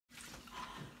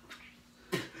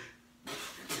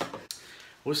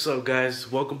What's up,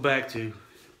 guys? Welcome back to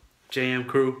JM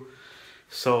Crew.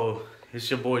 So it's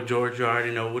your boy George. You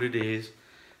already know what it is.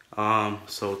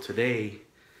 So today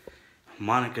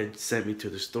Monica sent me to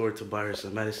the store to buy her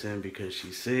some medicine because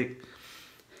she's sick.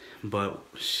 But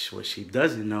what she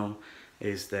doesn't know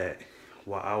is that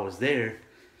while I was there,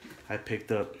 I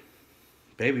picked up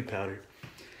baby powder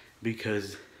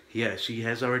because yeah, she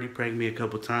has already pranked me a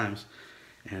couple times,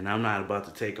 and I'm not about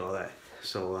to take all that.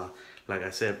 So like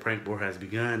I said, prank war has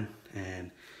begun,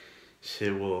 and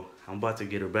shit, well, I'm about to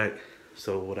get her back.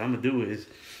 So what I'm gonna do is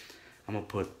I'm gonna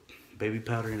put baby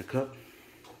powder in a cup.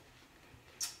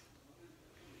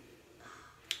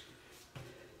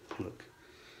 Look,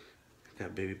 I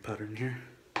got baby powder in here,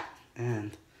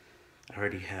 and I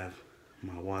already have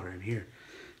my water in here.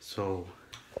 So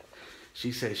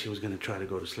she said she was gonna try to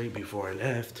go to sleep before I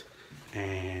left,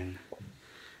 and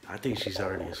I think she's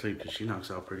already asleep because she knocks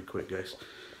out pretty quick, guys.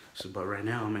 So, but right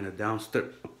now I'm in a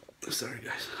downstairs. Sorry,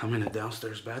 guys. I'm in a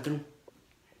downstairs bathroom,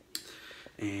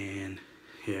 and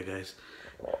yeah, guys,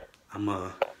 I'm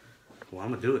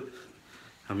gonna do it.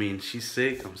 I mean, she's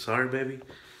sick. I'm sorry, baby.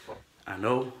 I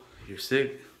know you're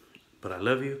sick, but I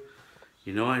love you.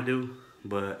 You know I do,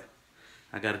 but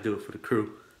I gotta do it for the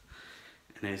crew.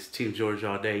 And it's Team Jorge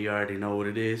all day. You already know what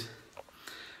it is.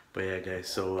 But yeah, guys.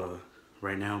 So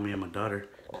right now, me and my daughter,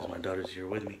 because my daughter's here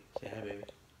with me. Say hi, baby.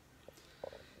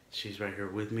 She's right here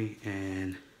with me,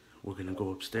 and we're gonna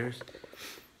go upstairs.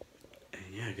 And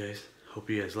yeah, guys, hope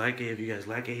you guys like it. If you guys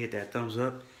like it, hit that thumbs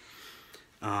up.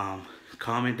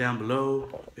 Comment down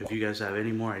below if you guys have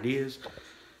any more ideas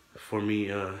for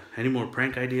me, any more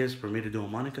prank ideas for me to do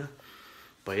on Monica.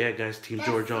 But yeah, guys, Team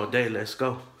Jorge all day. Let's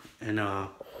go. And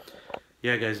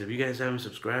yeah, guys, if you guys haven't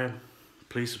subscribed,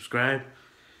 please subscribe.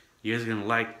 You guys are gonna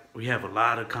like. We have a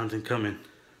lot of content coming.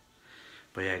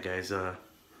 But yeah, guys,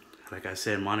 like I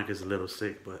said, Monica's a little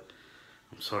sick, but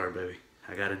I'm sorry, baby.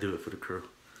 I gotta do it for the crew.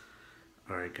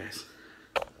 Alright, guys.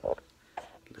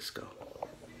 Let's go.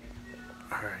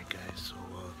 Alright, guys, so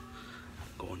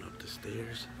I'm going up the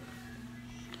stairs.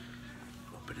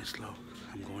 Open it slow.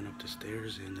 I'm going up the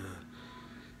stairs and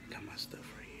got my stuff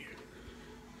right here.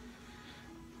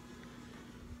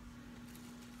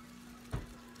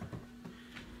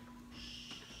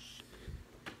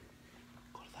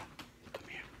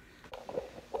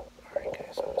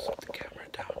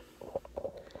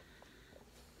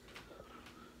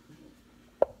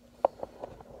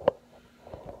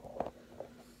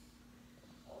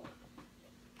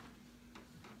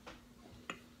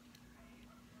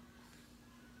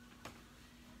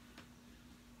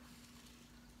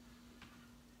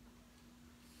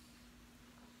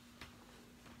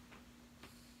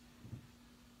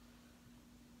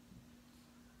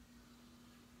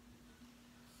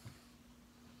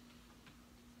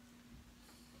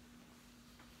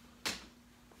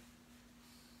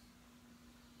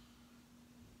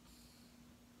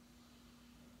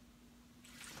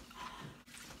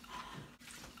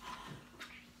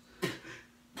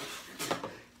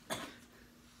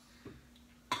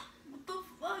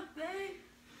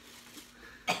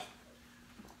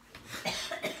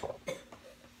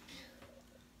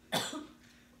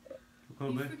 Are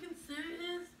you freaking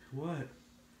serious? What?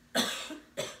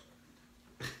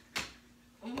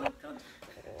 Oh my god.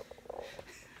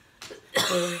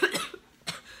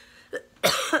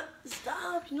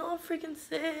 Stop, you know I'm freaking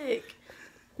sick.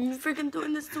 You're freaking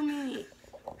doing this to me.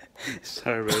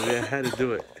 Sorry, baby, I had to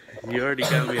do it. You already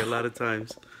got me a lot of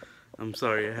times. I'm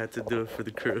sorry, I had to do it for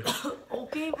the crew.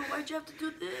 Okay, but why'd you have to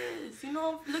do this? You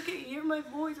know, look at, hear my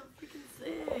voice, I'm freaking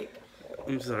sick.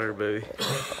 I'm sorry, baby.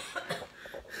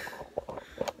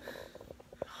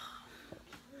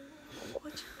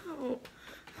 Watch out.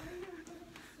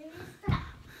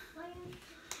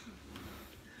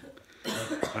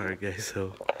 Alright, guys,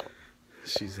 so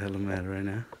she's hella mad right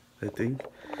now, I think.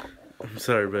 I'm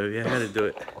sorry, baby, I had to do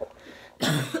it.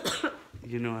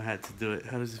 You know I had to do it.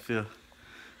 How does it feel?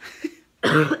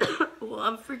 Well,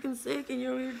 I'm freaking sick and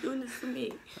you're over here doing this to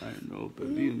me. I know,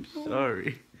 baby, I'm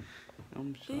sorry.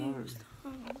 I'm sorry. Babe,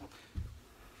 stop.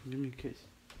 Give me a kiss.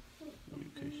 Give me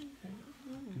a kiss.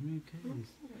 Give me a kiss.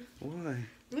 Why?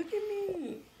 Look at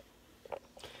me.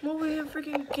 I'm over here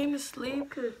freaking came to sleep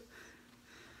because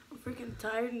I'm freaking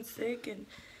tired and sick and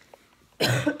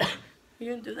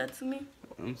you're gonna do that to me?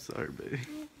 I'm sorry, baby.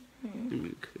 Give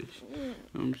me a kiss.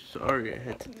 I'm sorry I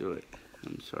had to do it.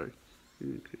 I'm sorry. Give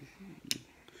me a kiss.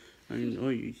 I know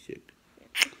you're sick.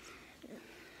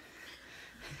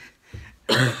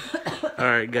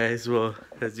 Alright, guys, well,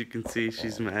 as you can see,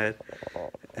 she's mad.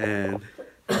 And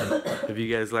if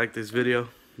you guys like this video,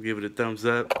 give it a thumbs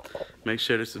up. Make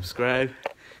sure to subscribe.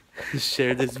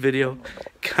 Share this video.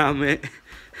 Comment.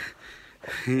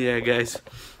 Yeah, guys.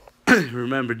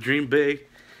 Remember, dream big.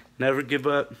 Never give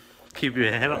up. Keep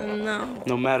your head up. No.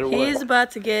 No matter what. He's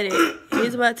about to get it.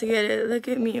 He's about to get it. Look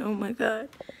at me. Oh my god.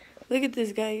 Look at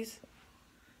this, guys.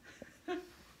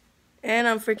 And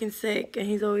I'm freaking sick. And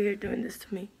he's over here doing this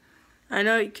to me. I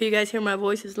know. Can you guys hear my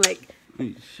voice? It's like.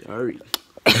 Sorry.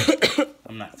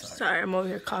 I'm not sorry. Sorry, I'm over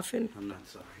here coughing. I'm not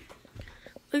sorry.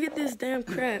 Look at this damn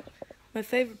crap. My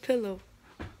favorite pillow.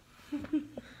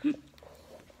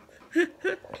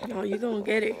 Oh, you gonna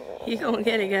get it. You gonna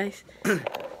get it, guys.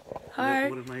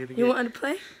 Alright. You want to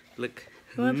play? Look.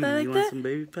 You want to play like you that? Want some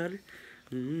baby powder?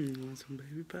 You want some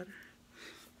baby powder?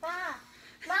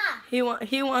 He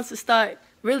wants to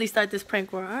really start this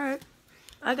prank war. Alright.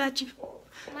 I got you.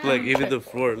 Look, even the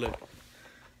floor, look.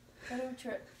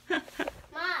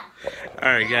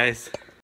 Alright, guys.